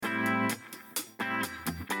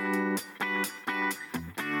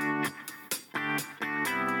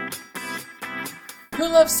Who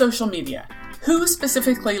loves social media? Who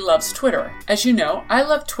specifically loves Twitter? As you know, I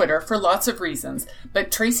love Twitter for lots of reasons,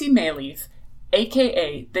 but Tracy Mayleaf,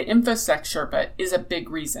 aka the InfoSec Sherpa, is a big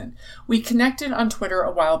reason. We connected on Twitter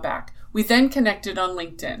a while back. We then connected on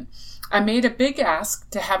LinkedIn. I made a big ask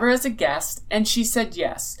to have her as a guest, and she said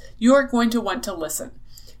yes. You are going to want to listen.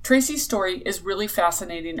 Tracy's story is really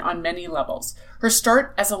fascinating on many levels. Her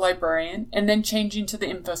start as a librarian and then changing to the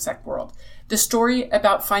InfoSec world. The story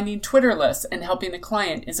about finding Twitter lists and helping a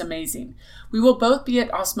client is amazing. We will both be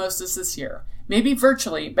at Osmosis this year. Maybe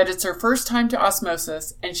virtually, but it's her first time to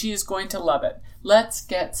Osmosis and she is going to love it. Let's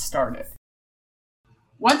get started.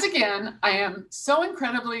 Once again, I am so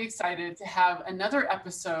incredibly excited to have another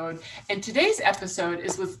episode. And today's episode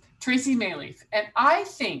is with Tracy Mayleaf. And I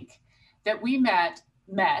think that we met,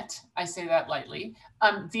 I say that lightly,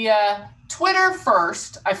 via Twitter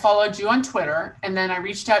first. I followed you on Twitter, and then I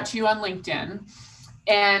reached out to you on LinkedIn.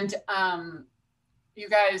 And you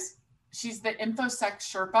guys, she's the InfoSec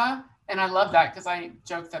Sherpa, and I love that because I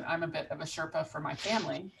joke that I'm a bit of a Sherpa for my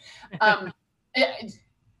family.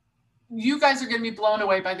 You guys are going to be blown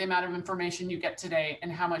away by the amount of information you get today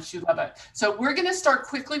and how much you love it. So we're going to start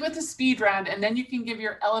quickly with the speed round, and then you can give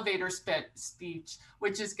your elevator speech,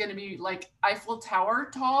 which is going to be like Eiffel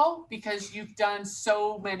Tower tall because you've done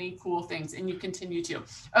so many cool things and you continue to.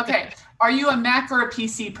 Okay. Are you a Mac or a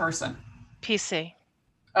PC person? PC.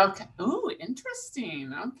 Okay. Ooh,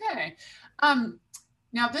 interesting. Okay.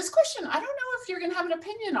 Now this question, I don't know if you're going to have an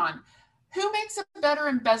opinion on. Who makes a better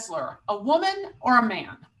embezzler, a woman or a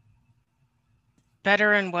man?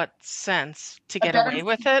 Better in what sense? To get away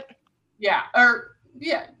with it? Yeah.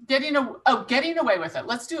 Getting away with it.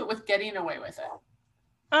 Let's do it with getting away with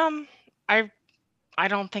it. I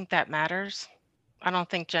don't think that matters. I don't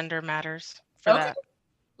think gender matters for that.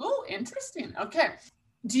 Oh, interesting. Okay.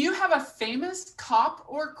 Do you have a famous cop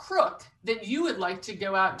or crook that you would like to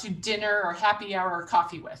go out to dinner or happy hour or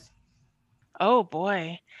coffee with? Oh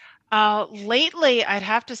boy. Lately, I'd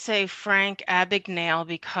have to say Frank Abagnale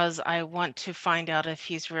because I want to find out if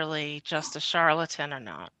he's really just a charlatan or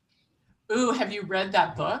not. Ooh, have you read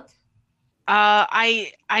that book?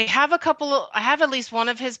 I have I have at least one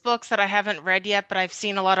of his books that I haven't read yet, but I've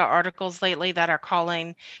seen a lot of articles lately that are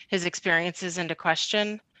calling his experiences into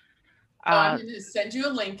question. I'm going to send you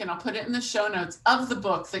a link and I'll put it in the show notes of the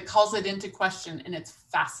book that calls it into question, and it's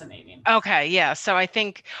fascinating. Okay, yeah. So I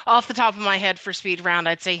think off the top of my head for speed round,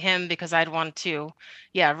 I'd say him because I'd want to,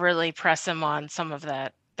 really press him on some of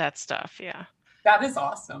that stuff. Yeah. That is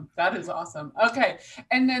awesome. Okay.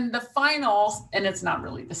 And then the finals, and it's not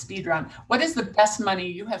really the speed round. What is the best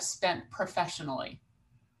money you have spent professionally?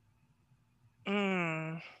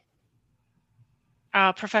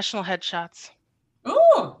 Professional headshots.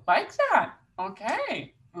 Ooh, like that.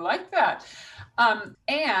 Okay. Like that.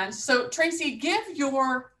 And so Tracy, give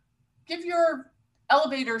your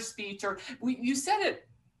elevator speech, or you said it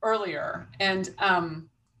earlier and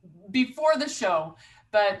before the show,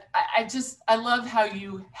 but I love how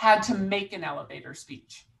you had to make an elevator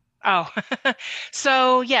speech. Oh,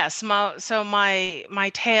 so yes,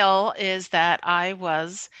 my tale is that I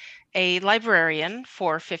was a librarian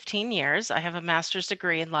for 15 years. I have a master's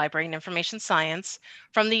degree in library and information science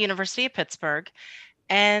from the University of Pittsburgh.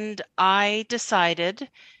 And I decided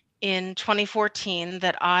in 2014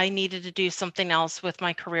 that I needed to do something else with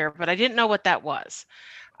my career, but I didn't know what that was.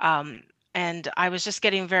 And I was just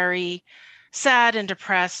getting very sad and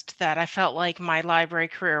depressed that I felt like my library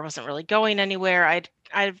career wasn't really going anywhere.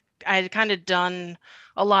 I'd kind of done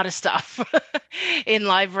a lot of stuff in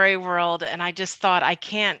library world, and I just thought I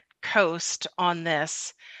can't coast on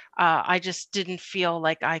this. I just didn't feel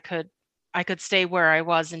like I could stay where I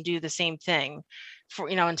was and do the same thing for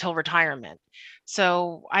until retirement.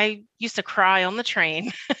 So I used to cry on the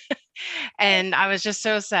train and I was just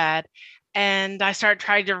so sad. And I started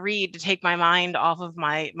trying to read to take my mind off of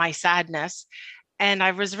my sadness. And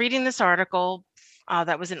I was reading this article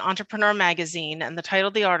that was in Entrepreneur Magazine, and the title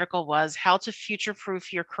of the article was How to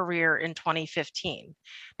Future-Proof Your Career in 2015.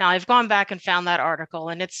 Now, I've gone back and found that article,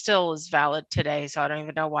 and it still is valid today, so I don't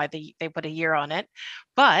even know why they put a year on it.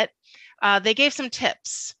 But they gave some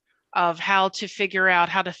tips of how to figure out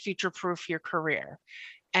how to future-proof your career.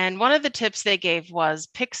 And one of the tips they gave was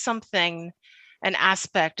pick something, an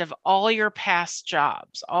aspect of all your past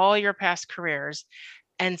jobs, all your past careers,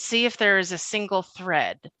 and see if there is a single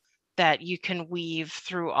thread that you can weave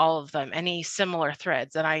through all of them, any similar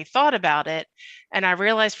threads. And I thought about it and I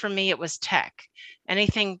realized for me, it was tech.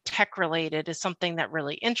 Anything tech related is something that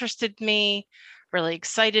really interested me, really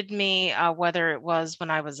excited me, whether it was when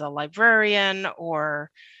I was a librarian or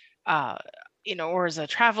or as a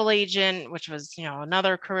travel agent, which was,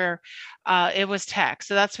 another career. It was tech.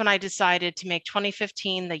 So that's when I decided to make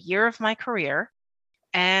 2015 the year of my career.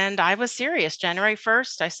 And I was serious. January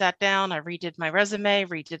 1st, I sat down, I redid my resume,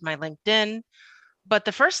 redid my LinkedIn. But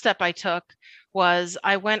the first step I took was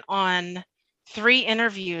I went on 3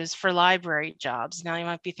 interviews for library jobs. Now you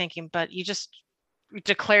might be thinking, but you just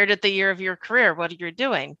declared it the year of your career. What are you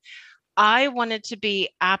doing? I wanted to be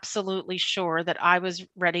absolutely sure that I was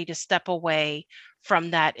ready to step away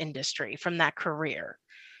from that industry, from that career,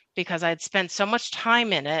 because I'd spent so much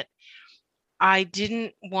time in it. I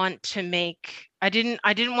didn't want to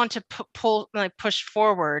pull, like, push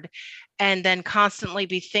forward and then constantly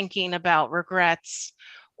be thinking about regrets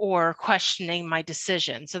or questioning my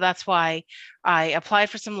decision. So that's why I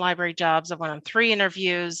applied for some library jobs. I went on 3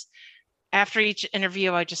 interviews. After each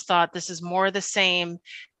interview, I just thought this is more the same.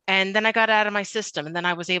 And then I got out of my system and then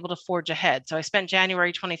I was able to forge ahead. So I spent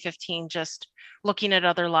January 2015 just looking at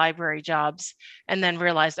other library jobs and then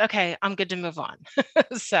realized, okay, I'm good to move on.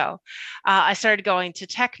 So I started going to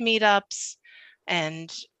tech meetups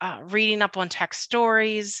and reading up on tech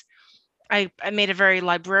stories. I made a very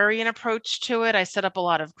librarian approach to it. I set up a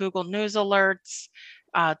lot of Google News alerts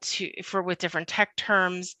with different tech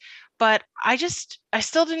terms, but I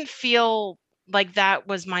still didn't feel like that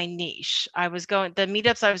was my niche. The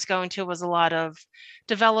meetups I was going to was a lot of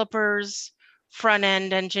developers, front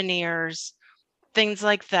end engineers, things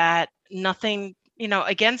like that. Nothing,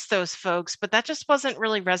 against those folks, but that just wasn't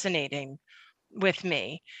really resonating with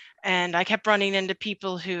me. And I kept running into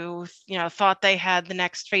people who, thought they had the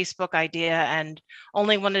next Facebook idea and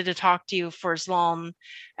only wanted to talk to you for as long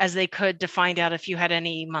as they could to find out if you had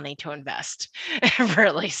any money to invest,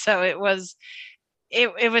 really. So it was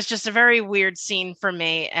just a very weird scene for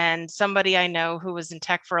me. And somebody I know who was in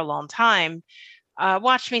tech for a long time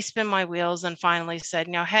watched me spin my wheels and finally said,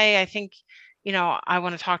 hey, I think, I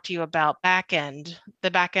want to talk to you about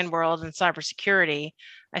the back end world and cybersecurity.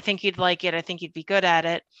 I think you'd like it. I think you'd be good at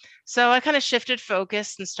it. So I kind of shifted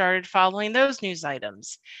focus and started following those news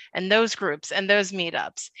items and those groups and those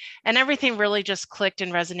meetups. And everything really just clicked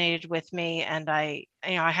and resonated with me. And I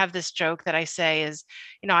have this joke that I say is,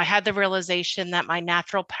 I had the realization that my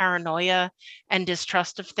natural paranoia and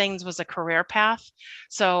distrust of things was a career path.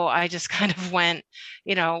 So I just kind of went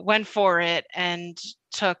for it and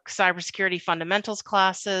took cybersecurity fundamentals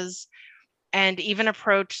classes and even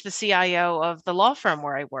approached the CIO of the law firm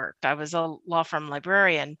where I worked. I was a law firm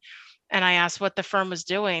librarian, and I asked what the firm was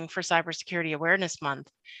doing for Cybersecurity Awareness Month.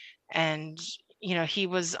 And, he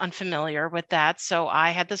was unfamiliar with that. So I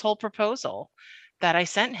had this whole proposal that I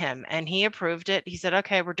sent him, and he approved it. He said,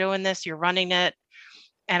 okay, we're doing this, you're running it.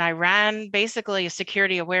 And I ran basically a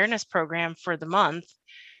security awareness program for the month.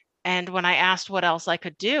 And when I asked what else I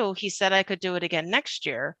could do, he said I could do it again next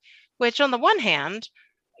year, which on the one hand,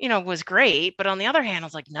 was great. But on the other hand, I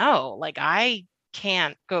was like, no, like I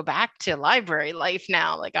can't go back to library life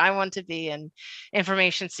now. Like I want to be in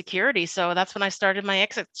information security. So that's when I started my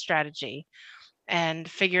exit strategy and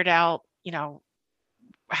figured out,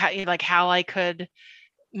 how I could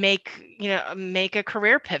make a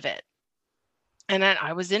career pivot. And then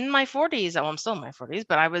I was in my 40s. Oh, I'm still in my 40s,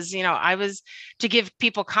 but I was to give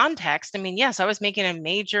people context. I mean, yes, I was making a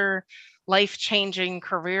major life-changing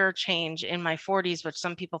career change in my 40s, which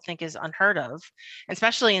some people think is unheard of,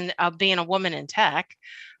 especially in being a woman in tech.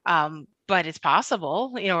 But it's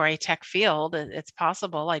possible, or a tech field. It's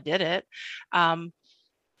possible. I did it.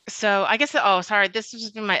 So I guess, oh, sorry, this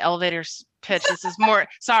has been my elevator pitch. This is more,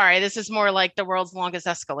 sorry, this is more like the world's longest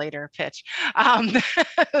escalator pitch. Um,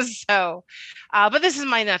 but this is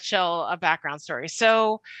my nutshell background story.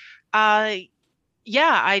 So, uh,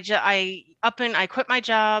 yeah, I quit my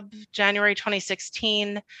job January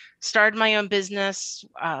 2016, started my own business,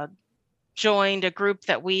 joined a group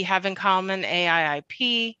that we have in common,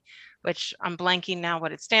 AIIP, which I'm blanking now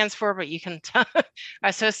what it stands for, but you can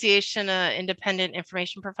Association of Independent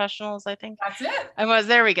Information Professionals, I think. That's it.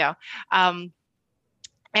 There we go.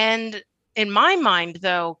 And in my mind,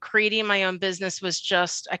 though, creating my own business was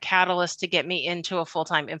just a catalyst to get me into a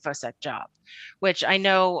full-time InfoSec job, which I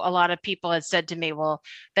know a lot of people had said to me, well,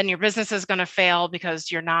 then your business is going to fail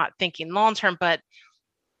because you're not thinking long-term. But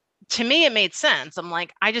to me, it made sense. I'm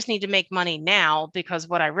like, I just need to make money now because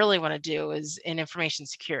what I really want to do is in information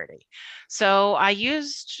security. So I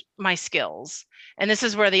used my skills. And this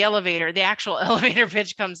is where the actual elevator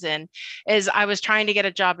pitch comes in, is I was trying to get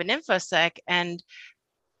a job in InfoSec, and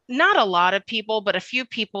not a lot of people, but a few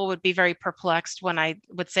people would be very perplexed when I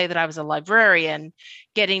would say that I was a librarian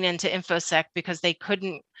getting into InfoSec because they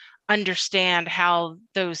couldn't understand how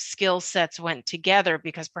those skill sets went together,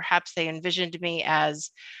 because perhaps they envisioned me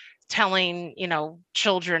as telling,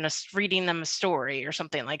 children, reading them a story or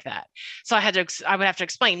something like that. So I would have to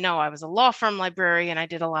explain, no, I was a law firm librarian. I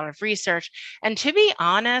did a lot of research. And to be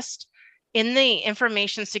honest, in the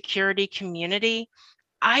information security community,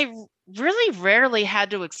 I really rarely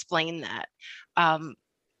had to explain that. Um,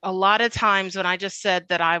 a lot of times when I just said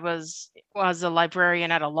that I was a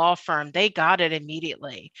librarian at a law firm, they got it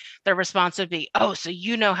immediately. Their response would be, "Oh, so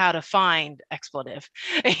you know how to find expletive,"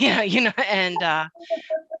 and I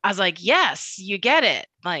was like, "Yes, you get it.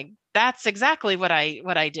 Like that's exactly what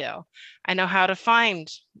I do. I know how to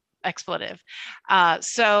find expletive."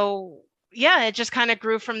 So yeah, it just kind of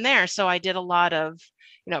grew from there. So I did a lot of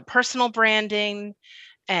personal branding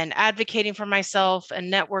and advocating for myself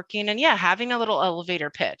and networking and yeah, having a little elevator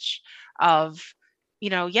pitch of,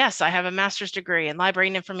 yes, I have a master's degree in library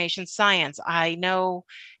and information science. I know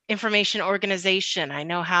information organization. I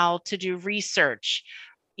know how to do research.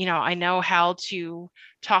 I know how to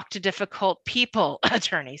talk to difficult people,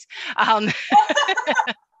 attorneys. And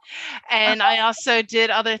I also did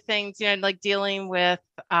other things, like dealing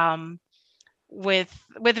um, with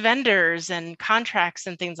vendors and contracts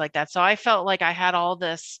and things like that. So I felt like I had all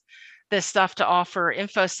this stuff to offer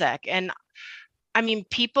InfoSec. And I mean,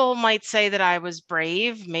 people might say that I was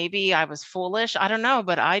brave, maybe I was foolish, I don't know,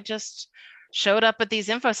 but I just showed up at these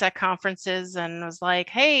InfoSec conferences and was like,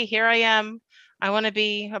 hey, here I am. I want to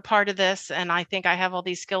be a part of this, and I think I have all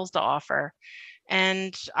these skills to offer.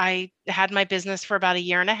 And I had my business for about a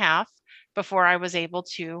year and a half before I was able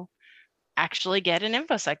to actually get an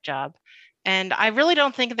InfoSec job. And I really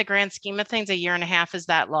don't think in the grand scheme of things, a year and a half is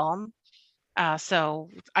that long. So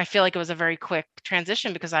I feel like it was a very quick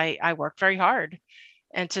transition because I worked very hard.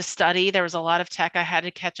 And to study, there was a lot of tech I had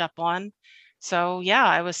to catch up on. So yeah,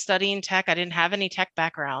 I was studying tech. I didn't have any tech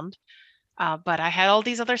background, but I had all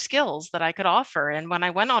these other skills that I could offer. And when I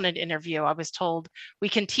went on an interview, I was told, we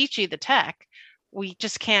can teach you the tech. We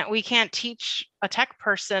can't teach a tech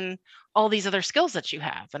person all these other skills that you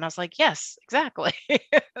have. And I was like, yes, exactly.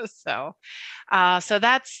 So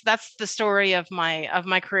that's the story of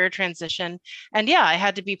my career transition. And yeah, I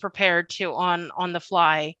had to be prepared to on the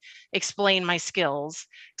fly explain my skills,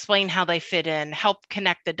 explain how they fit in, help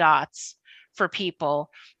connect the dots for people.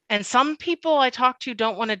 And some people I talk to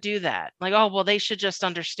don't want to do that. Like, oh, well, they should just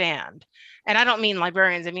understand. And I don't mean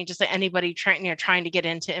librarians. I mean just like anybody trying to get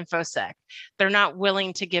into InfoSec. They're not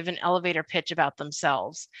willing to give an elevator pitch about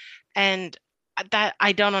themselves. And that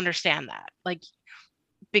I don't understand that. Like,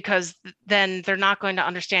 because then they're not going to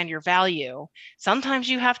understand your value. Sometimes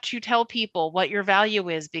you have to tell people what your value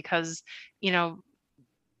is because, you know,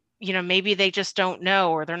 maybe they just don't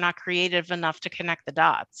know or they're not creative enough to connect the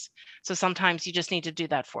dots. So sometimes you just need to do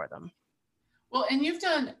that for them. Well, and you've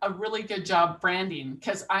done a really good job branding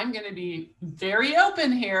because I'm going to be very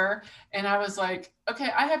open here. And I was like,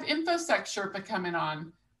 okay, I have InfoSec Sherpa coming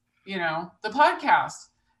on, the podcast.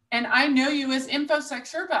 And I know you as InfoSec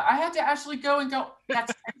Sherpa. I had to actually go and go,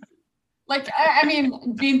 that's like, I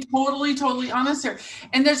mean, being totally honest here.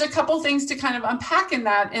 And there's a couple things to kind of unpack in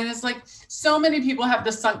that. And it's like, so many people have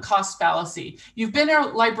the sunk cost fallacy. You've been a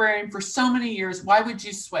librarian for so many years. Why would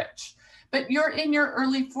you switch? But you're in your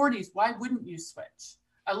early 40s. Why wouldn't you switch?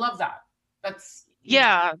 I love that. That's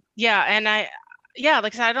yeah. And like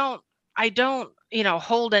I said, I don't,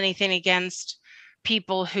 hold anything against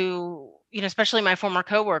people who, especially my former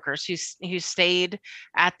coworkers who stayed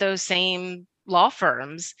at those same law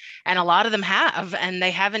firms, and a lot of them have, and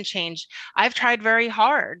they haven't changed. I've tried very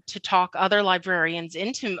hard to talk other librarians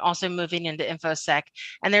into also moving into InfoSec,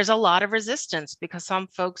 and there's a lot of resistance because some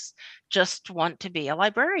folks just want to be a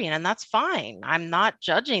librarian, and that's fine. I'm not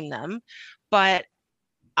judging them, but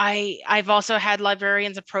I've also had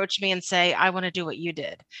librarians approach me and say, I want to do what you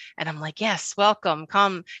did. And I'm like, yes, welcome.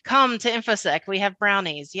 Come to InfoSec. We have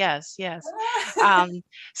brownies. Yes.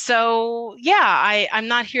 So yeah, I'm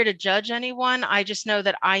not here to judge anyone. I just know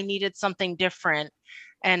that I needed something different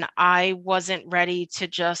and I wasn't ready to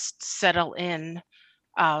just settle in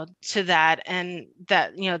to that and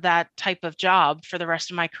that, that type of job for the rest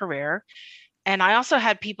of my career. And I also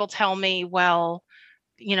had people tell me, well,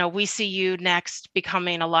 we see you next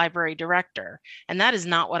becoming a library director. And that is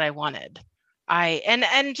not what I wanted.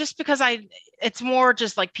 And just because it's more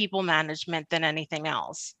just like people management than anything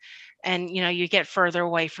else. And, you get further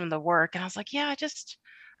away from the work. And I was like, yeah,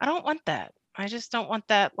 I don't want that. I just don't want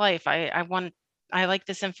that life. I like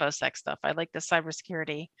this InfoSec stuff. I like the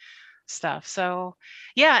cybersecurity stuff. So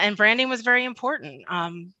yeah. And branding was very important.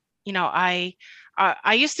 I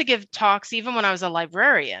used to give talks even when I was a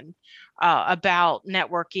librarian. about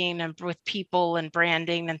networking and with people and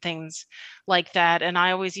branding and things like that. And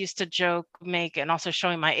I always used to joke, make, and also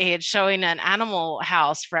showing my age, showing an Animal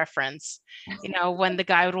House reference. When the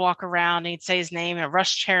guy would walk around and he'd say his name and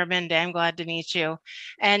Rush Chairman, damn glad to meet you.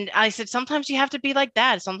 And I said, sometimes you have to be like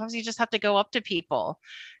that. Sometimes you just have to go up to people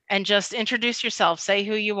and just introduce yourself, say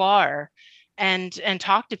who you are, and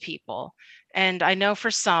talk to people. And I know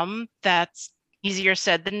for some that's easier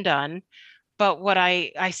said than done. But what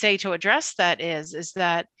I say to address that is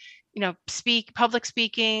that, public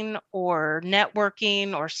speaking or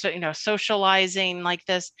networking or socializing like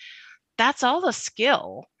this, that's all a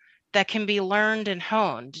skill that can be learned and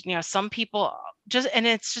honed. Some people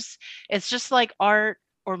it's just like art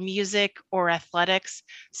or music or athletics.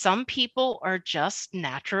 Some people are just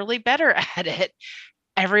naturally better at it.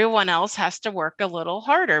 Everyone else has to work a little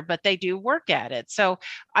harder, but they do work at it. So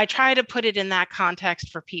I try to put it in that context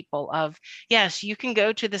for people of, yes, you can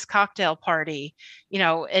go to this cocktail party,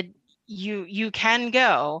 you can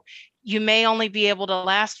go. You may only be able to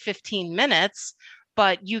last 15 minutes,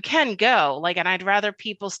 but you can go. And I'd rather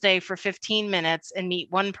people stay for 15 minutes and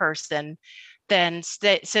meet one person than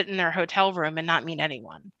sit in their hotel room and not meet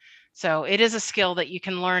anyone. So it is a skill that you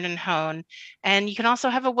can learn and hone. And you can also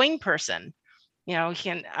have a wing person.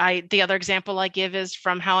 The other example I give is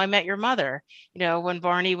from How I Met Your Mother. When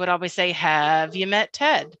Barney would always say, "Have you met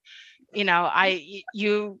Ted?"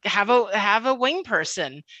 You have a wing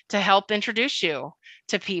person to help introduce you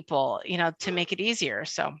to people, to make it easier.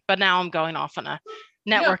 So, but now I'm going off on a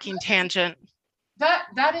networking tangent.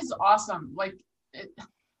 That is awesome.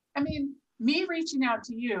 Me reaching out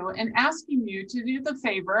to you and asking you to do the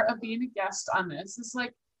favor of being a guest on this is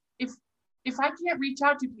like, if I can't reach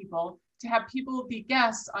out to people, to have people be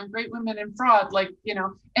guests on Great Women in Fraud,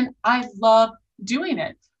 and I love doing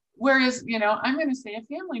it. Whereas, I'm going to say a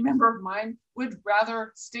family member of mine would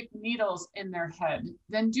rather stick needles in their head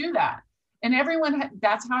than do that. And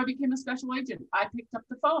that's how I became a special agent. I picked up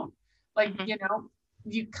the phone.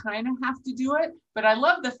 You kind of have to do it. But I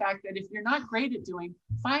love the fact that if you're not great at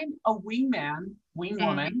find a wingman,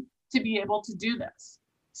 wingwoman to be able to do this.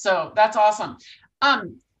 So that's awesome.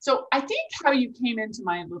 So I think how you came into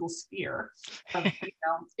my little sphere of,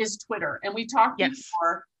 is Twitter. And we talked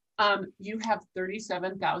before. You have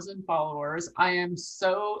 37,000 followers. I am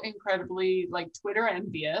so incredibly Twitter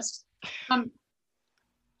envious.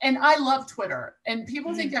 And I love Twitter. And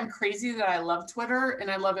people think I'm crazy that I love Twitter, and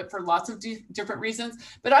I love it for lots of different reasons.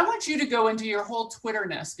 But I want you to go into your whole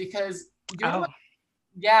Twitterness because you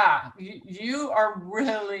are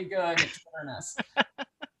really good at Twitterness.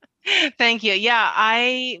 Thank you. Yeah,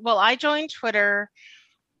 I joined Twitter.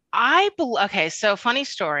 Okay, so funny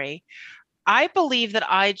story. I believe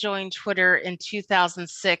that I joined Twitter in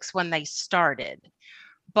 2006 when they started.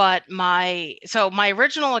 But my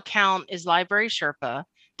original account is Library Sherpa.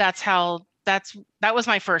 That was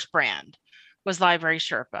my first brand, was Library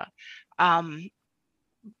Sherpa. And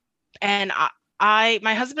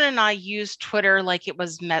my husband and I used Twitter like it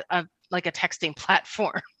was like a texting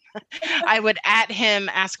platform. I would at him,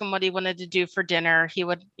 ask him what he wanted to do for dinner. He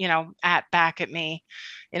would, at back at me,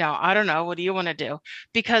 I don't know, what do you want to do?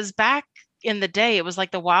 Because back in the day, it was like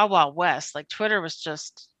the Wild Wild West. Twitter was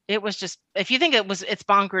just, if you think it's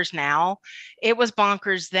bonkers now, it was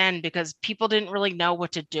bonkers then because people didn't really know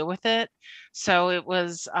what to do with it. So it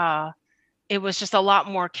was just a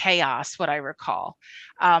lot more chaos, what I recall.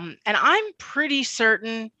 And I'm pretty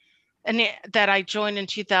certain that I joined in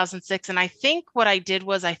 2006. And I think what I did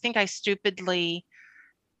was I stupidly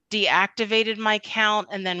deactivated my account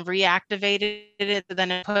and then reactivated it.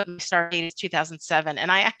 Then it put me start date as 2007.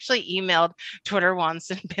 And I actually emailed Twitter once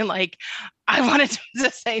and been like, I wanted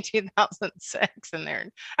to say 2006 in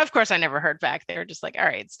there. Of course, I never heard back. They were just like, all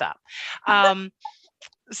right, stop.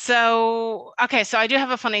 So I do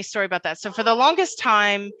have a funny story about that. So for the longest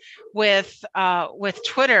time with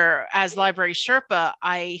Twitter as Library Sherpa,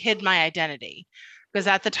 I hid my identity because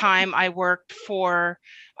at the time I worked for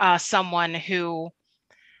someone who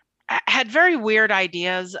had very weird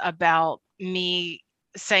ideas about me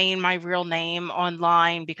saying my real name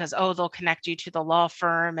online because, they'll connect you to the law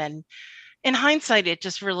firm. And in hindsight, it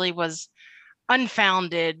just really was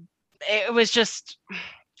unfounded. It was just...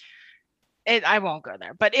 I won't go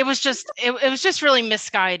there, but it was just really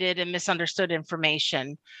misguided and misunderstood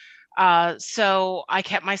information. So I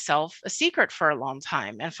kept myself a secret for a long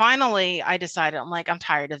time. And finally I decided, I'm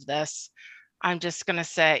tired of this. I'm just going to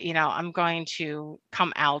say, I'm going to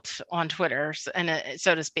come out on Twitter, and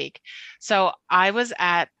so to speak. So I was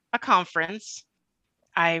at a conference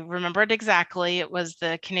I remember it exactly. It was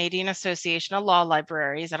the Canadian Association of Law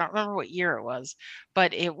Libraries. I don't remember what year it was,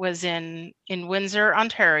 but it was in Windsor,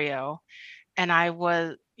 Ontario. And I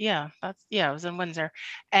was, yeah, it was in Windsor.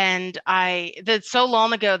 And that's so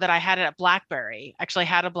long ago that I had it at BlackBerry. Actually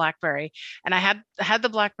had a BlackBerry, and I had the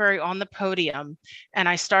BlackBerry on the podium, and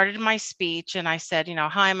I started my speech and I said,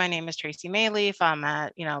 hi, my name is Tracy Mayleaf. I'm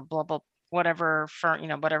at, blah blah whatever firm,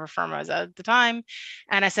 whatever firm I was at the time.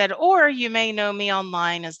 And I said, or you may know me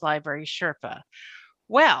online as Library Sherpa.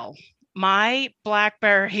 Well, my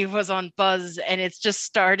BlackBerry was on buzz and it's just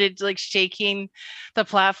started like shaking the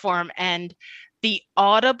platform. And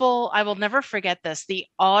I will never forget this, the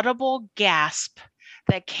audible gasp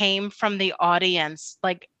that came from the audience,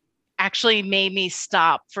 like actually made me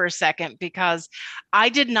stop for a second because I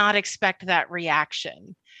did not expect that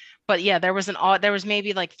reaction. But yeah, there was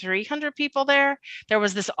maybe like 300 people there. There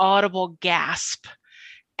was this audible gasp,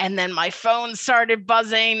 and then my phone started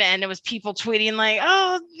buzzing and it was people tweeting like,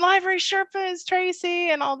 oh, Library Sherpa is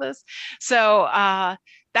Tracy and all this. So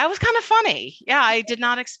that was kind of funny. Yeah, I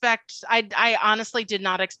honestly did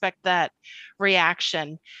not expect that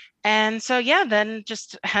reaction. And so, yeah, then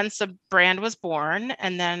just hence a brand was born.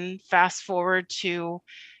 And then fast forward to,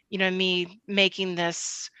 me making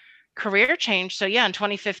this career change. So yeah, in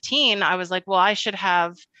 2015, I was like, well, I should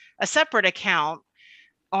have a separate account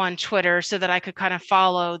on Twitter so that I could kind of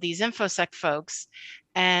follow these InfoSec folks.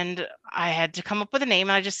 And I had to come up with a name,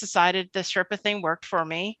 and I just decided the Sherpa thing worked for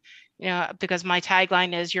me, because my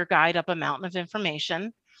tagline is your guide up a mountain of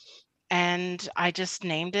information. And I just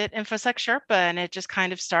named it InfoSec Sherpa, and it just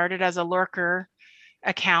kind of started as a lurker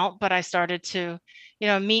account, but I started to,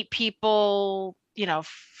 meet people,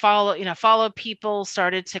 follow people,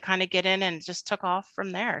 started to kind of get in, and just took off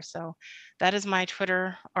from there. So that is my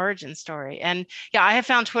Twitter origin story. And yeah, I have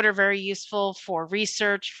found Twitter very useful for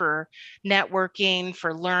research, for networking,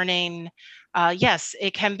 for learning. Yes,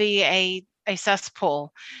 it can be a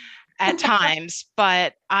cesspool at times,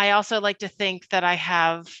 but I also like to think that I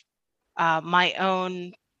have my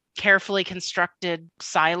own carefully constructed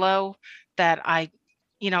silo that I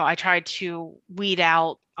tried to weed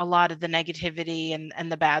out a lot of the negativity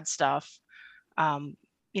and the bad stuff, um,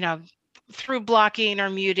 you know, through blocking or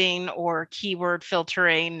muting or keyword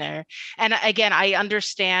filtering. And again, I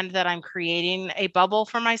understand that I'm creating a bubble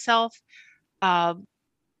for myself, uh,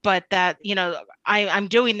 but that, I'm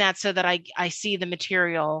doing that so that I see the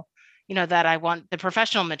material, that I want, the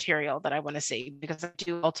professional material that I want to see, because I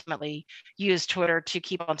do ultimately use Twitter to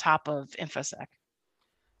keep on top of InfoSec.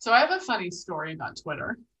 So I have a funny story about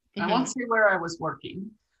Twitter. I won't say where I was working,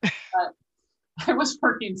 but I was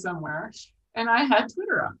working somewhere and I had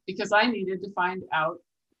Twitter up because I needed to find out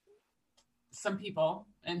some people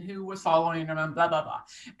and who was following them and blah, blah, blah.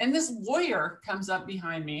 And this lawyer comes up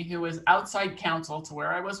behind me who was outside counsel to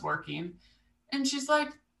where I was working. And she's like,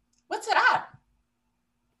 what's that?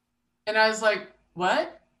 And I was like,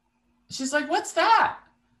 what? She's like, what's that?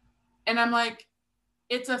 And I'm like,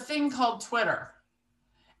 it's a thing called Twitter.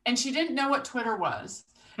 And she didn't know what Twitter was.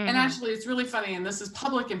 And actually, it's really funny, and this is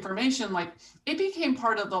public information, like it became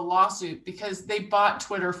part of the lawsuit because they bought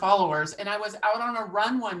Twitter followers. And I was out on a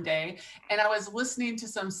run one day and I was listening to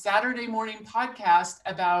some Saturday morning podcast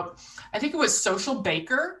about, I think it was Social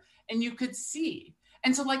Baker, and you could see.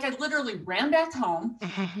 And so like I literally ran back home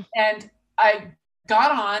and I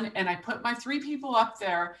got on and I put my 3 people up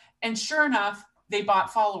there, and sure enough, they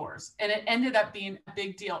bought followers, and it ended up being a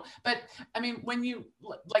big deal. But I mean, when you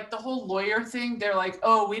like the whole lawyer thing, they're like,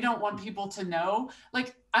 oh, we don't want people to know.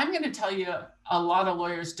 Like, I'm going to tell you, a lot of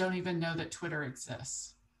lawyers don't even know that Twitter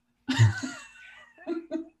exists.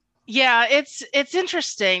 Yeah, it's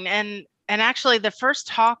interesting. And actually the first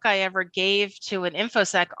talk I ever gave to an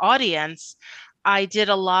InfoSec audience, I did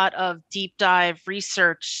a lot of deep dive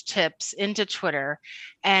research tips into Twitter.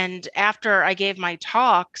 And after I gave my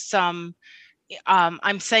talk,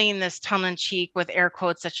 I'm saying this tongue in cheek with air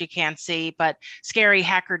quotes that you can't see, but scary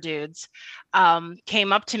hacker dudes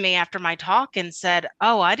came up to me after my talk and said,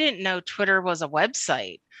 oh, I didn't know Twitter was a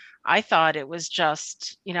website. I thought it was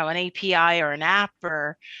just, an API or an app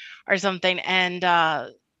or something. And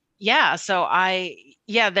there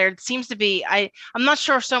seems to be, I'm not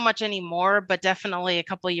sure so much anymore, but definitely a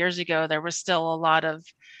couple of years ago, there was still a lot of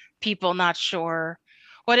people not sure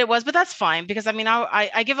what it was, but that's fine because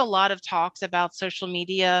I give a lot of talks about social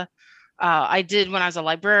media. I did when I was a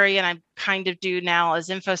librarian. I kind of do now as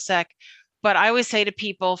InfoSec, but I always say to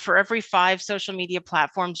people, for every 5 social media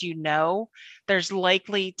platforms, there's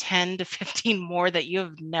likely 10 to 15 more that you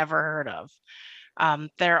have never heard of.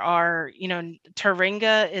 There are,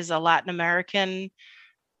 Taringa is a Latin American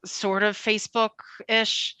sort of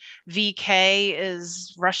Facebook-ish. VK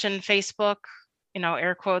is Russian Facebook,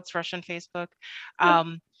 air quotes, Russian Facebook.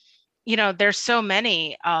 Um, there's so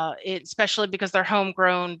many, especially because they're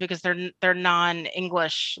homegrown, because they're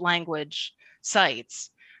non-English language sites.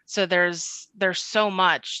 So there's so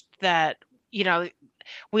much that, you know,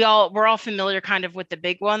 we're all familiar kind of with the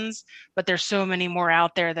big ones, but there's so many more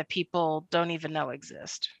out there that people don't even know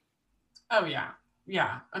exist. Oh yeah.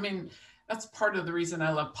 Yeah. I mean, that's part of the reason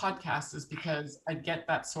I love podcasts is because I get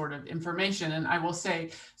that sort of information. And I will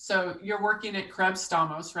say, so you're working at Krebs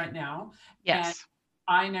Stamos right now. And Yes.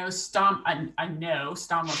 I know I know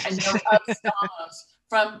Stamos. I know of Stamos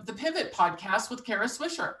from the Pivot podcast with Kara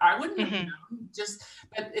Swisher. I wouldn't have Hmm. known just,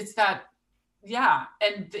 but it's that, yeah.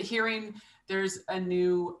 And hearing there's a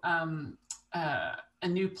new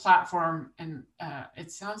platform, and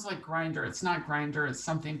it sounds like Grinder. It's not Grinder, it's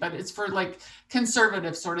something, but it's for like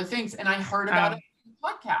conservative sort of things. And I heard about it Um, in the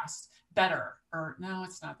podcast. Better, or no,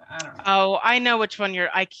 it's not that. I don't know. oh, I know which one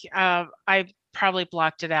I probably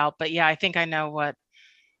blocked it out, but yeah, I think I know what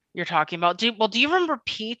you're talking about. Do you remember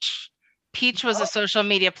Peach? Peach was a Oh, social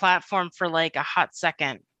media platform for like a hot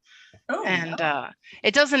second, oh no. and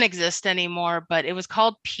it doesn't exist anymore, but it was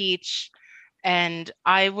called Peach, and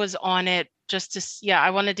I was on it just to, yeah, I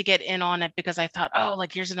wanted to get in on it because I thought, oh,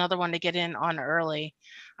 like here's another one to get in on early.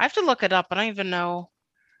 I have to look it up. I don't even know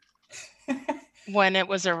when it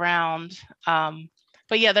was around.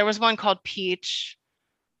 But yeah, there was one called Peach.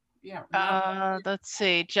 Yeah, no. Let's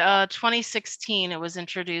see, 2016 it was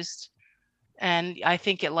introduced, and I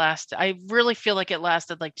think it lasted. I really feel like it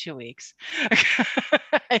lasted like 2 weeks.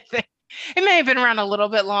 I think it may have been around a little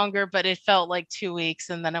bit longer, but it felt like 2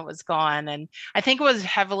 weeks, and then it was gone. And I think it was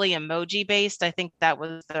heavily emoji based. I think that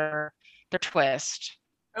was their twist.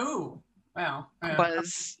 Oh, well,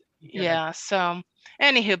 Was you get it. Yeah. So,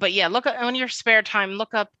 anywho, but yeah, look on your spare time.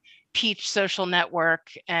 Look up Peach Social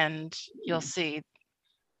Network, and you'll Hmm, see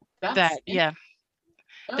that's that. Yeah.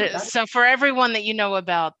 oh, that So for everyone that you know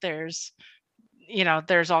about, there's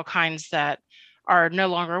all kinds that are no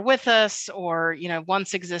longer with us, or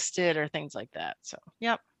once existed, or things like that. So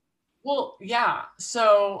yep. well, yeah.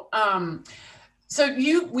 So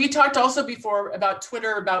we talked also before about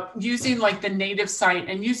Twitter, about using like the native site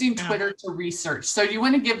and using Yeah, Twitter to research. So you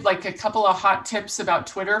want to give like a couple of hot tips about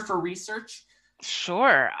Twitter for research?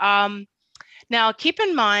 sure. Now keep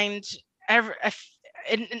in mind,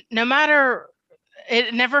 no matter,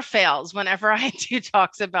 it never fails whenever I do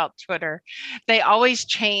talks about Twitter. They always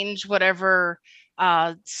change whatever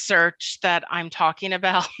search that I'm talking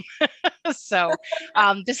about. So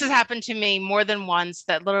this has happened to me more than once,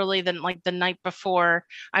 that literally then like the night before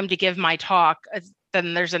I'm to give my talk,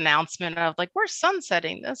 then there's announcement of like, we're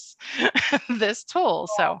sunsetting this this tool.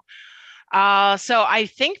 So I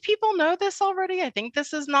think people know this already. I think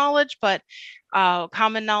this is knowledge, but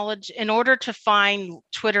common knowledge. In order to find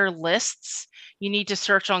Twitter lists, you need to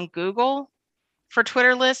search on Google for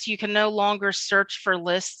Twitter lists. You can no longer search for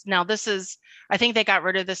lists. Now, I think they got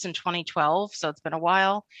rid of this in 2012, so it's been a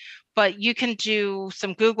while, but you can do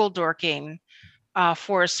some Google dorking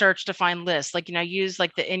for a search to find lists, like, use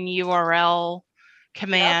like the in URL Yep.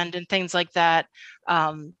 command and things like that,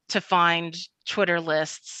 to find Twitter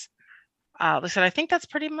lists. Listen, I think that's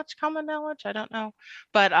pretty much common knowledge. I don't know,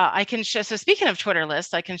 but I can share. So speaking of Twitter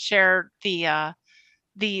lists, I can share the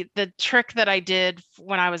trick that I did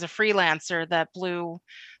when I was a freelancer that blew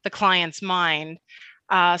the client's mind.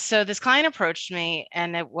 So this client approached me,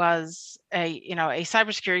 and it was a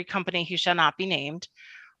cybersecurity company who shall not be named,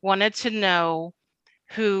 wanted to know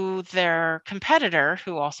who their competitor,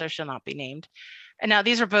 who also shall not be named, and now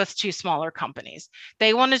these are both two smaller companies.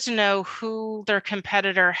 They wanted to know who their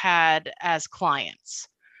competitor had as clients,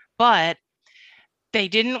 but they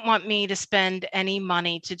didn't want me to spend any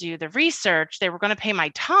money to do the research. They were going to pay my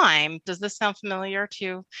time. Does this sound familiar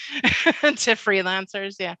to to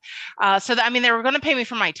freelancers? Yeah. I mean, they were going to pay me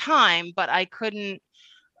for my time, but I couldn't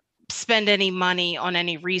spend any money on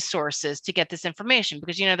any resources to get this information,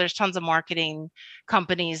 because there's tons of marketing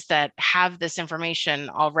companies that have this information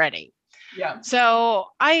already. Yeah. So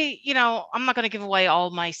I'm not going to give away all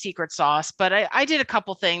my secret sauce, but I did a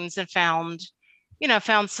couple things and found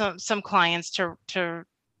some clients to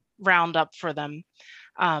round up for them.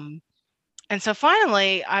 Um, and so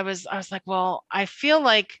finally I was like, well, I feel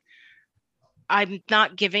like I'm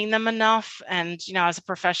not giving them enough. And, as a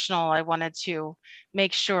professional, I wanted to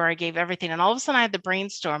make sure I gave everything. And all of a sudden I had the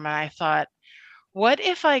brainstorm, and I thought, what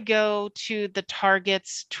if I go to the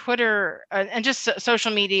target's Twitter, and just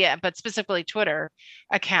social media, but specifically Twitter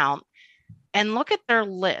account, and look at their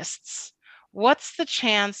lists? What's the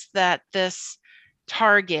chance that this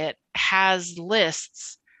target has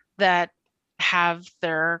lists that have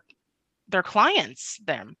their clients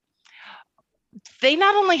there. They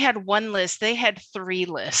not only had one list, they had three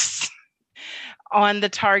lists on the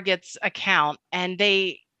Target's account. And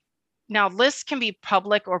now lists can be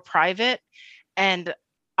public or private. And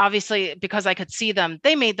obviously, because I could see them,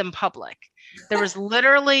 they made them public. There was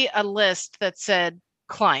literally a list that said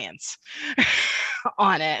clients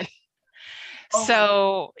on it. Oh my.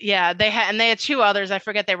 So yeah, they had two others. I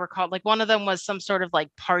forget they were called. Like one of them was some sort of like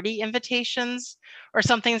party invitations or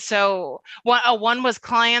something. So one was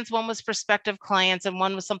clients, one was prospective clients, and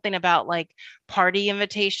one was something about like party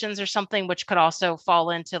invitations or something, which could also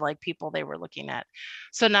fall into like people they were looking at.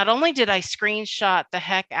 So not only did I screenshot the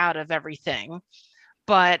heck out of everything,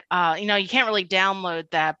 but you can't really download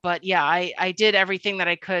that. But yeah, I did everything that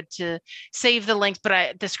I could to save the links.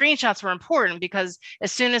 But the screenshots were important because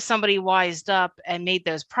as soon as somebody wised up and made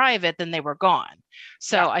those private, then they were gone.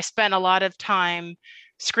 So Yeah. I spent a lot of time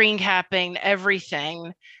screen capping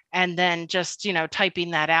everything and then just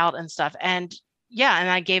typing that out and stuff. And yeah, and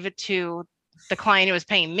I gave it to the client who was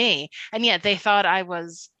paying me, and yet they thought I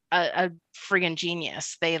was a friggin'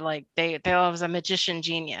 genius. They thought I was a magician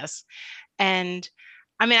genius. And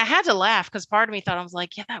I mean, I had to laugh because part of me thought, I was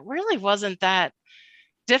like, yeah, that really wasn't that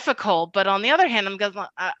difficult. But on the other hand,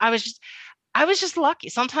 I was just lucky.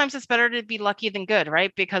 Sometimes it's better to be lucky than good,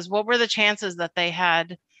 right? Because what were the chances that they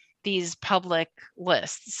had these public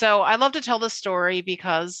lists? So I love to tell this story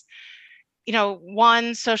because,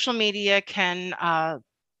 one, social media can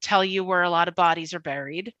tell you where a lot of bodies are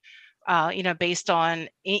buried, based on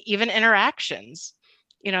even interactions.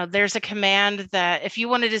 There's a command that if you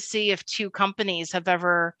wanted to see if two companies have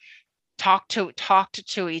ever talked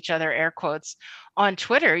to each other, air quotes, on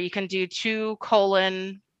Twitter, you can do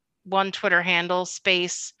 2:1 Twitter handle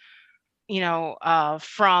space,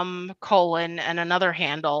 from colon and another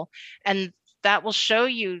handle, and that will show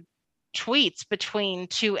you tweets between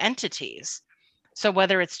two entities. So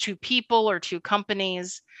whether it's two people or two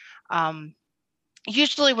companies,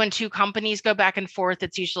 usually when two companies go back and forth,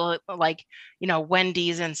 it's usually like,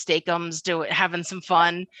 Wendy's and Steakums having some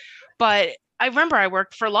fun. But I remember I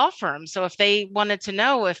worked for law firms. So if they wanted to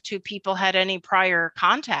know if two people had any prior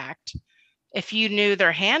contact, if you knew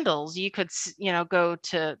their handles, you could, go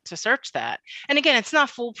to search that. And again, it's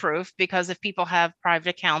not foolproof because if people have private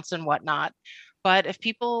accounts and whatnot, but if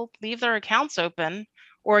people leave their accounts open,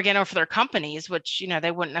 or again, or for their companies, which,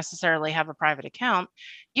 they wouldn't necessarily have a private account,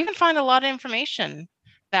 you can find a lot of information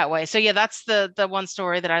that way. So yeah, that's the one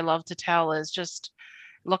story that I love to tell is just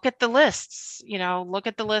look at the lists, look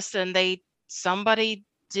at the list, and somebody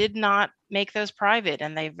did not make those private,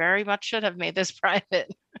 and they very much should have made this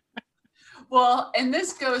private. Well, and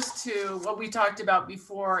this goes to what we talked about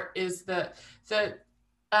before is the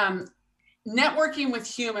um, networking with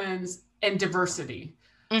humans and diversity.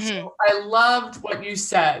 Mm-hmm. So I loved what you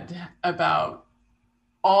said about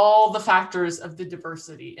all the factors of the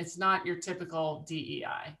diversity. It's not your typical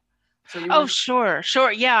DEI. So you Oh, were sure,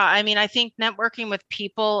 sure. Yeah. I mean, I think networking with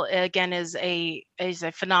people again is a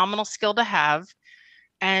phenomenal skill to have.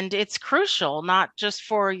 And it's crucial, not just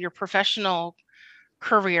for your professional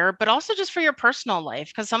career, but also just for your personal life,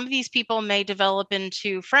 because some of these people may develop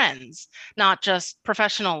into friends, not just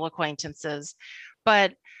professional acquaintances.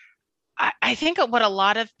 But I think what a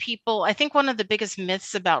lot of people, I think one of the biggest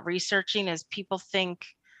myths about researching is people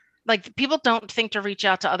don't think to reach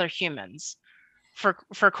out to other humans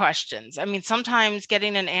for questions. I mean, sometimes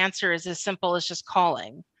getting an answer is as simple as just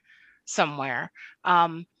calling somewhere.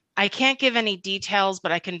 I can't give any details,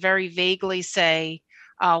 but I can very vaguely say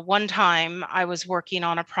one time I was working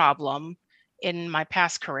on a problem in my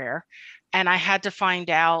past career, and I had to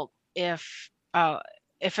find out if a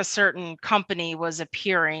certain company was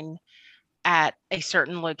appearing at a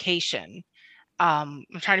certain location. I'm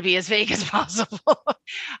trying to be as vague as possible.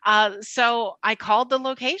 So I called the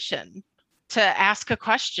location to ask a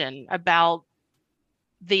question about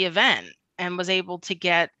the event and was able to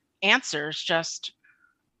get answers just,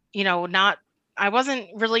 not, I wasn't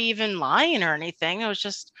really even lying or anything. It was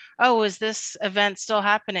just, oh, is this event still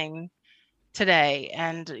happening today?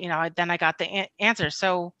 And, then I got the answer.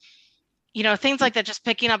 So, things like that, just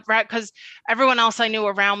picking up, right? Because everyone else I knew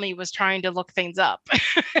around me was trying to look things up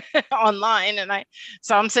online.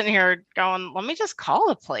 So I'm sitting here going, let me just call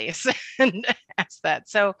a place and ask that.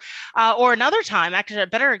 So, or another time, actually, a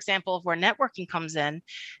better example of where networking comes in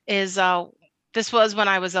is this was when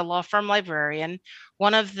I was a law firm librarian.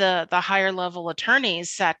 One of the higher level attorneys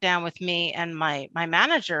sat down with me and my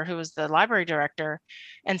manager, who was the library director,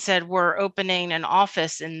 and said, we're opening an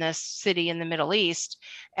office in this city in the Middle East,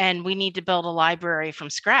 and we need to build a library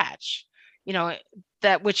from scratch. You know,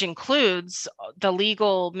 that which includes the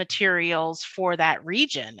legal materials for that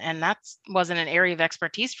region. And that wasn't an area of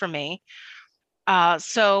expertise for me.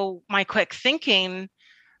 So my quick thinking,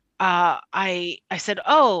 I said,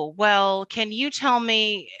 "Oh, well, can you tell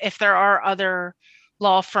me if there are other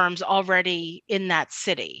law firms already in that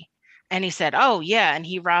city?" And he said, "Oh, yeah." And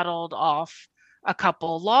he rattled off a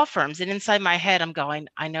couple law firms. And inside my head, I'm going,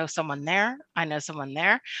 "I know someone there. I know someone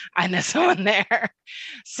there. I know someone there."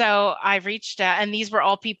 So I reached out, and these were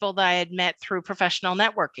all people that I had met through professional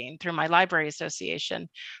networking through my library association.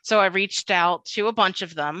 So I reached out to a bunch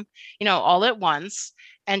of them, all at once,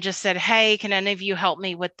 and just said, "Hey, can any of you help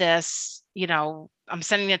me with this? I'm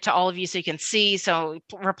sending it to all of you so you can see. So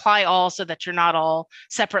reply all so that you're not all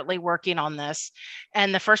separately working on this."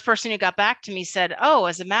 And the first person who got back to me said, "Oh,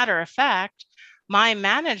 as a matter of fact, my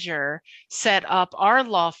manager set up our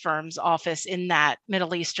law firm's office in that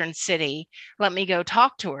Middle Eastern city. Let me go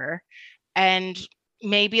talk to her." And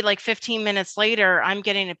maybe like 15 minutes later, I'm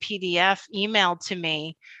getting a PDF emailed to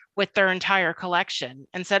me with their entire collection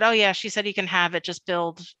and said, "Oh, yeah, she said you can have it, just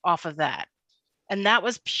build off of that." And that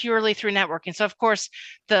was purely through networking. So, of course,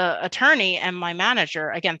 the attorney and my manager,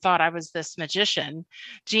 again, thought I was this magician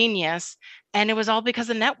genius. And it was all because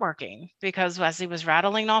of networking, because as he was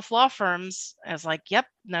rattling off law firms, I was like, "Yep,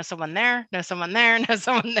 know someone there, know someone there, know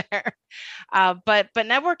someone there." But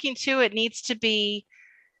networking too,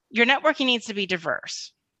 your networking needs to be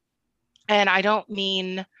diverse. And I don't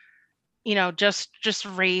mean just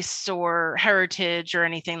race or heritage or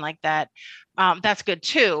anything like that. That's good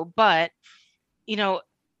too, but you know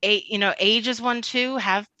age is one too.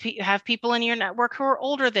 Have people in your network who are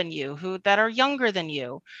older than you, who that are younger than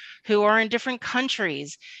you, who are in different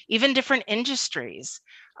countries, even different industries.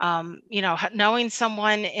 Knowing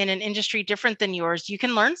someone in an industry different than yours, you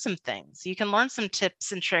can learn some things. You can learn some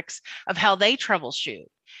tips and tricks of how they troubleshoot.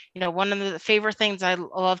 One of the favorite things I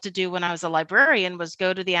loved to do when I was a librarian was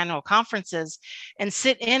go to the annual conferences and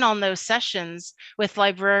sit in on those sessions with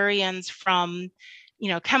librarians from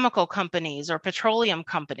chemical companies or petroleum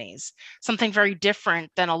companies, something very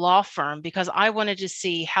different than a law firm, because I wanted to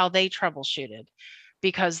see how they troubleshooted,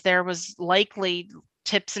 because there was likely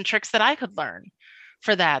tips and tricks that I could learn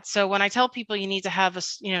for that. So when I tell people you need to have a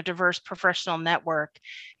diverse professional network,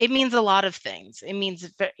 it means a lot of things. It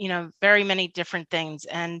means very many different things.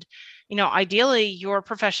 And ideally your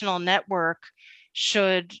professional network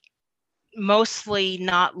should mostly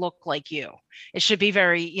not look like you. It should be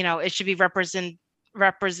it should be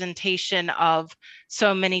representation of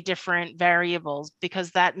so many different variables, because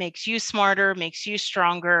that makes you smarter, makes you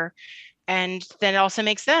stronger, and then it also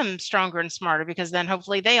makes them stronger and smarter, because then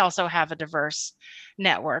hopefully they also have a diverse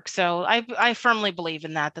network. So I firmly believe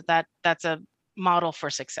in that's a model for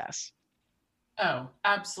success. Oh,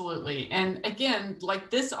 absolutely. And again, like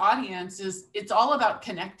this audience it's all about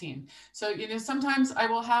connecting. So, sometimes I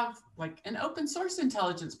will have like an open source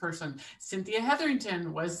intelligence person. Cynthia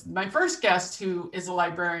Hetherington was my first guest who is a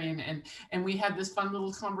librarian. And we had this fun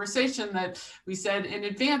little conversation that we said in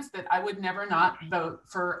advance that I would never not vote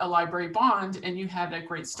for a library bond. And you had a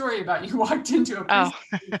great story about you walked into a place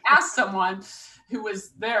and asked someone who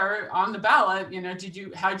was there on the ballot,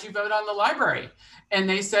 how'd you vote on the library? And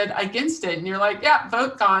they said against it. And you're like, yeah,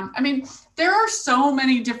 vote gone. I mean, there are so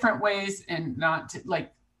many different ways, and not to,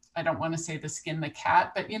 like, I don't want to say the skin the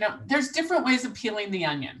cat, but there's different ways of peeling the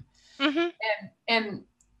onion. Mm-hmm.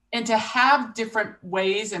 And to have different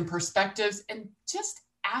ways and perspectives and just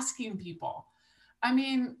asking people. I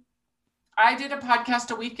mean, I did a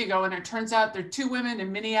podcast a week ago, and it turns out there are two women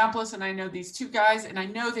in Minneapolis, and I know these two guys, and I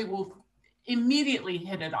know they will immediately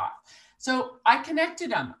hit it off. So I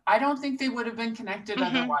connected them. I don't think they would have been connected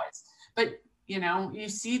otherwise. But you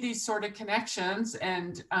see these sort of connections,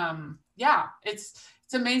 and it's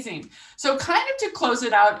amazing. So kind of to close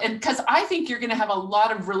it out, and because I think you're going to have a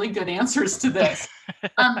lot of really good answers to this.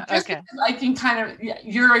 Okay. I can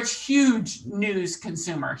you're a huge news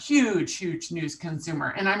consumer, huge news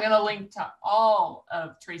consumer. And I'm going to link to all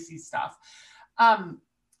of Tracy's stuff.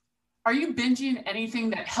 Are you binging anything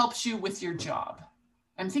that helps you with your job?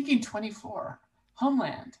 I'm thinking 24,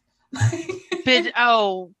 Homeland.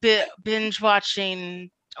 Binge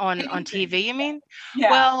watching on TV, you mean?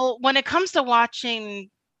 Yeah. Well, when it comes to watching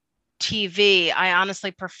TV, I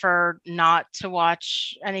honestly prefer not to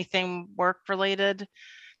watch anything work related,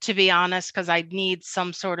 to be honest, because I need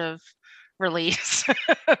some sort of release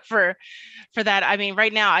for that. I mean,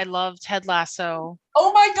 right now I love Ted Lasso.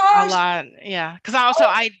 Oh my gosh. A lot. Yeah. Because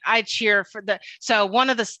I cheer for so one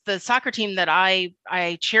of the soccer team that I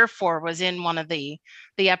cheer for was in one of the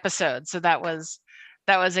episodes. So that was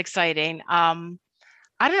exciting. I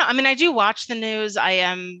don't know. I mean, I do watch the news.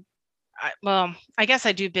 I guess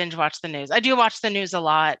I do binge watch the news. I do watch the news a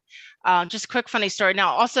lot. Just a quick funny story. Now,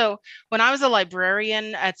 also, when I was a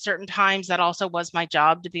librarian at certain times, that also was my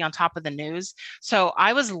job to be on top of the news. So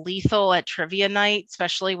I was lethal at trivia night,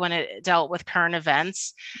 especially when it dealt with current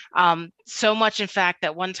events. So much, in fact,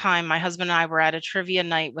 that one time my husband and I were at a trivia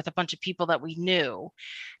night with a bunch of people that we knew,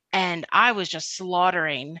 and I was just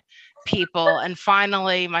slaughtering people. And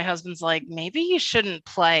finally my husband's like, maybe you shouldn't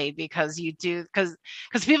play because you do, because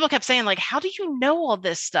people kept saying like, how do you know all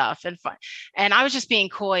this stuff? And I was just being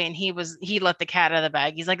coy, and he let the cat out of the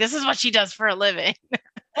bag. He's like, this is what she does for a living.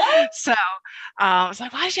 So I was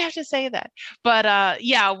like, why did you have to say that? But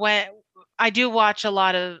yeah, when I do watch a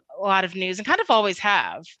lot of news, and kind of always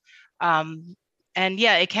have. um and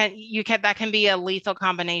yeah, that can be a lethal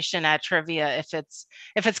combination at trivia if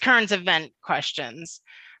it's current event questions.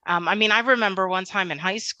 I mean, I remember one time in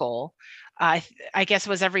high school, I guess it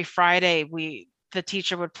was every Friday, the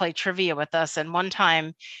teacher would play trivia with us, and one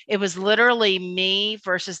time it was literally me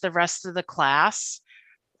versus the rest of the class,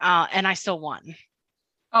 and I still won.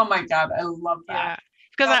 Oh my God, I love that. Yeah,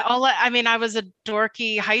 because Oh, I mean, I was a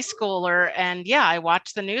dorky high schooler, and yeah, I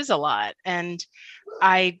watched the news a lot, and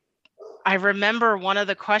I I remember one of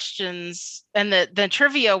the questions, and the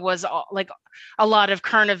trivia was like a lot of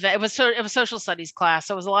current event. It was social studies class,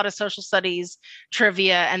 so it was a lot of social studies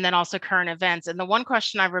trivia, and then also current events. And the one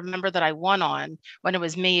question I remember that I won on, when it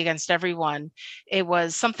was me against everyone, it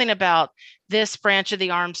was something about this branch of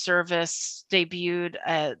the armed service debuted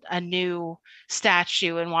a new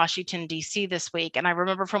statue in Washington D.C. this week, and I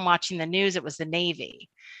remember from watching the news, it was the Navy.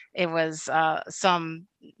 It was some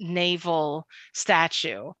naval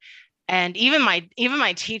statue, and even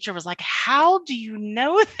my teacher was like, how do you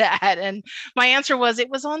know that? And my answer was, it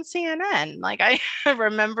was on CNN. Like, I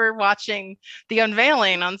remember watching the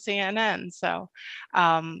unveiling on CNN. So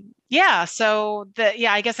yeah,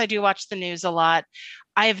 yeah, I guess I do watch the news a lot.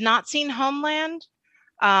 I have not seen Homeland.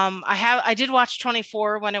 I did watch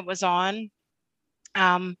 24 when it was on.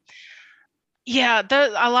 um yeah,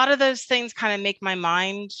 a lot of those things kind of make my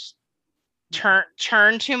mind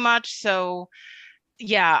turn too much. So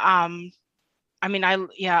yeah, I mean,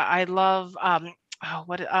 I love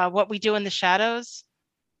what we do in the shadows.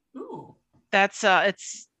 ooh. That's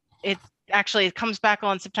it actually, it comes back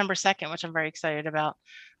on September 2nd, which I'm very excited about.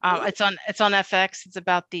 Ooh. It's on FX. It's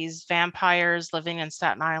about these vampires living in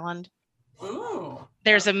Staten Island. Ooh.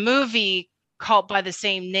 There's a movie called by the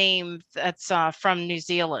same name that's from New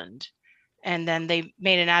Zealand, and then they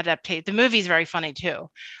made an adaptation. The movie's very funny too.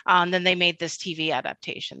 Then they made this TV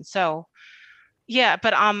adaptation. So yeah,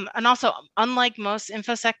 but and also, unlike most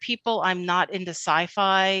infosec people, I'm not into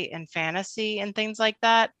sci-fi and fantasy and things like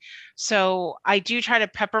that. So I do try to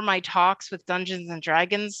pepper my talks with Dungeons and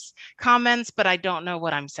Dragons comments, but I don't know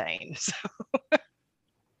what I'm saying. So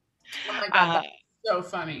Oh my God, uh, that's so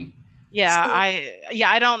funny. yeah, So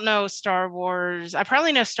I don't know Star Wars. I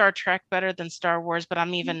probably know Star Trek better than Star Wars, but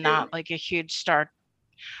I'm you even do? not like a huge Star.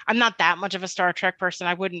 I'm not that much of a Star Trek person.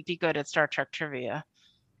 I wouldn't be good at Star Trek trivia.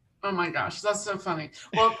 Oh my gosh, that's so funny.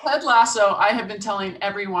 Well, Ted Lasso, I have been telling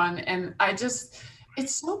everyone, and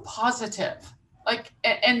it's so positive. Like,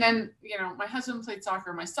 and then, my husband played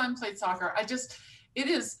soccer, my son played soccer.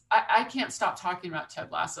 I can't stop talking about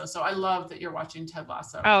Ted Lasso. So I love that you're watching Ted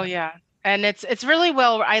Lasso. Oh yeah. And it's really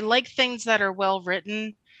well, I like things that are well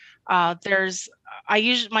written. There's I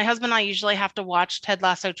usually My husband and I usually have to watch Ted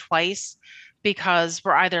Lasso twice, because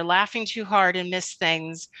we're either laughing too hard and miss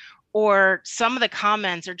things, or some of the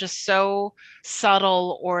comments are just so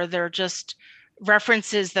subtle, or they're just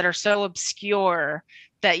references that are so obscure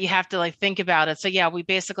that you have to like think about it. So yeah, we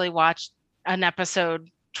basically watched an episode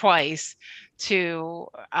twice to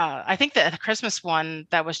I think the Christmas one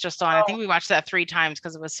that was just on. I think Oh, we watched that three times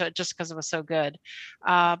because it was so good.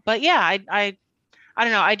 But yeah, I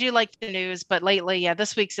don't know. I do like the news, but lately, yeah,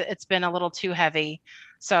 this week's it's been a little too heavy.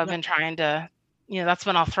 So I've no. been trying to, that's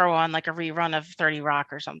when I'll throw on like a rerun of 30 Rock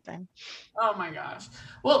or something. Oh my gosh.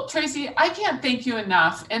 Well, Tracy, I can't thank you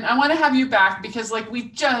enough. And I want to have you back because like we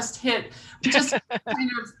just kind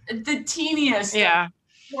of the teeniest of Yeah.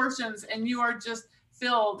 portions and you are just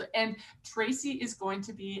filled. And Tracy is going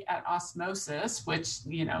to be at Osmosis, which,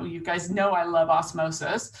 you guys know I love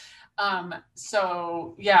Osmosis.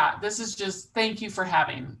 So yeah, this is just thank you for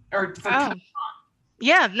having or for Oh, coming.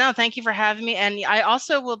 yeah. No, thank you for having me. And I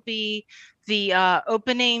also will be the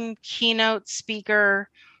opening keynote speaker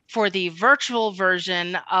for the virtual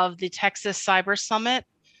version of the Texas Cyber Summit,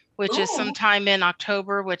 which is Ooh, sometime in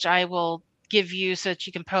October, which I will give you so that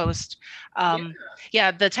you can post. yeah.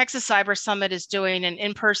 Yeah, the Texas Cyber Summit is doing an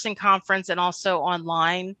in-person conference and also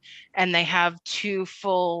online, and they have two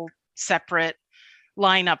full separate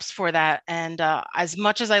lineups for that. And as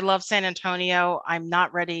much as I love San Antonio, I'm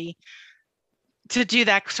not ready to do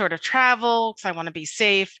that sort of travel because I want to be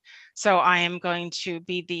safe. So I am going to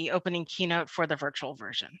be the opening keynote for the virtual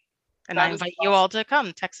version. And I invite you all to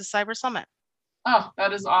come, Texas Cyber Summit. Oh,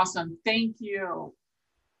 that is awesome. Thank you.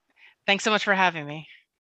 Thanks so much for having me.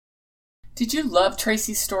 Did you love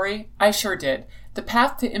Tracy's story? I sure did. The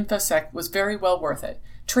path to InfoSec was very well worth it.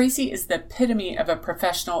 Tracy is the epitome of a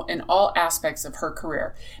professional in all aspects of her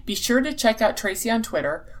career. Be sure to check out Tracy on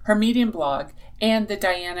Twitter, her Medium blog, and the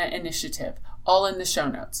Diana Initiative, all in the show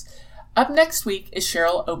notes. Up next week is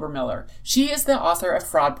Cheryl Obermiller. She is the author of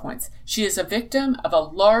Fraud Points. She is a victim of a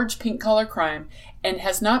large pink-collar crime and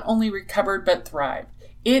has not only recovered but thrived.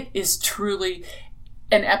 It is truly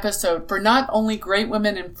an episode for not only great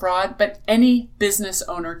women in fraud, but any business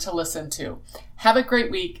owner to listen to. Have a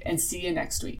great week and see you next week.